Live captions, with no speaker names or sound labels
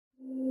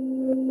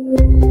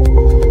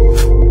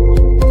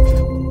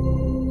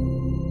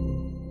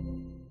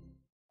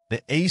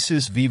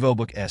ASUS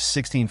Vivobook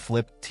S16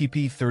 Flip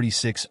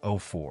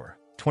TP3604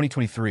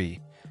 2023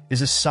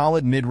 is a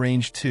solid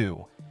mid-range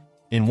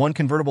 2-in-1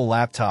 convertible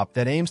laptop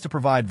that aims to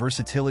provide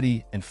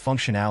versatility and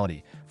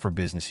functionality for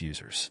business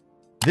users.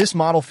 This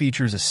model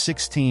features a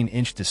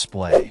 16-inch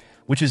display,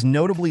 which is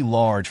notably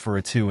large for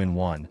a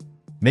 2-in-1,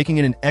 making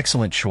it an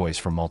excellent choice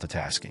for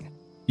multitasking.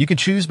 You can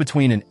choose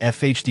between an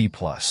FHD+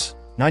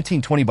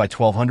 1920 by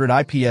 1200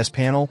 IPS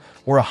panel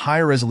or a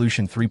higher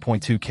resolution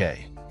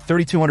 3.2K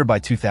 3200 by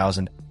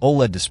 2000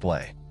 OLED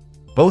display,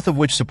 both of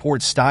which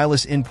support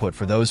stylus input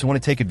for those who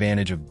want to take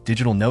advantage of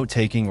digital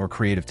note-taking or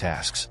creative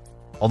tasks,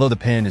 although the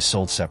pen is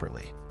sold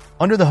separately.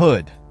 Under the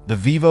hood, the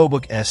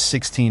Vivobook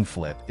S16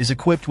 Flip is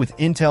equipped with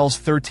Intel's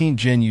 13th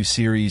Gen U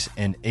series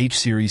and H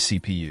series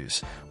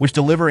CPUs, which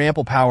deliver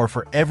ample power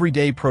for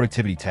everyday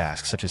productivity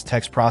tasks such as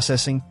text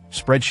processing,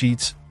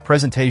 spreadsheets,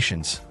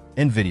 presentations,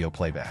 and video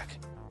playback.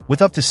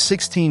 With up to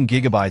 16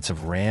 gigabytes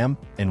of RAM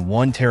and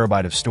 1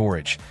 terabyte of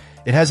storage,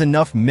 it has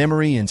enough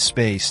memory and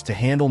space to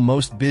handle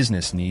most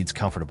business needs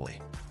comfortably.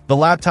 The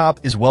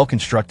laptop is well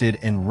constructed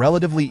and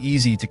relatively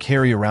easy to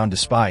carry around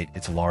despite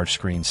its large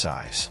screen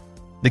size.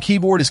 The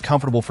keyboard is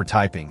comfortable for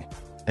typing,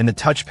 and the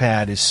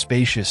touchpad is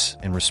spacious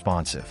and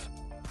responsive.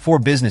 For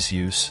business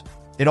use,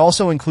 it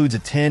also includes a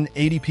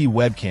 1080p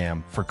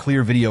webcam for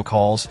clear video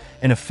calls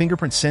and a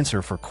fingerprint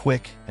sensor for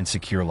quick and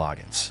secure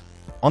logins.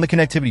 On the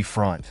connectivity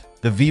front,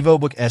 the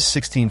Vivobook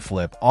S16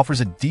 Flip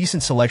offers a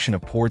decent selection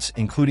of ports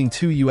including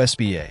 2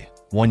 USB-A,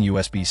 1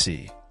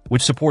 USB-C,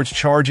 which supports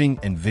charging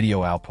and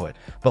video output,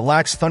 but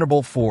lacks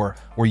Thunderbolt 4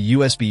 or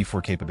USB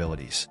 4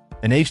 capabilities,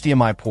 an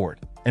HDMI port,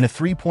 and a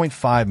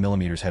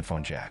 3.5mm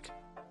headphone jack.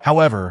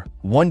 However,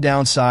 one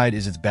downside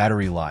is its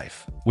battery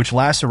life, which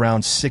lasts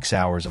around 6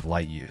 hours of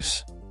light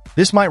use.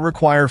 This might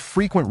require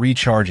frequent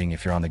recharging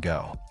if you're on the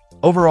go.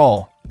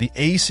 Overall, the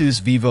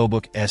ASUS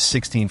Vivobook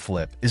S16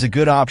 Flip is a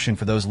good option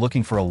for those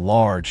looking for a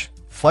large,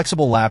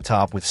 flexible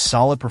laptop with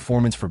solid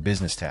performance for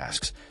business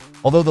tasks,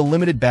 although the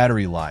limited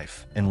battery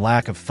life and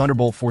lack of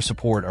Thunderbolt 4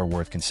 support are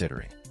worth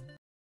considering.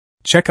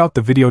 Check out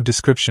the video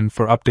description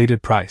for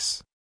updated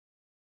price.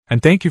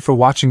 And thank you for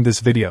watching this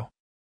video.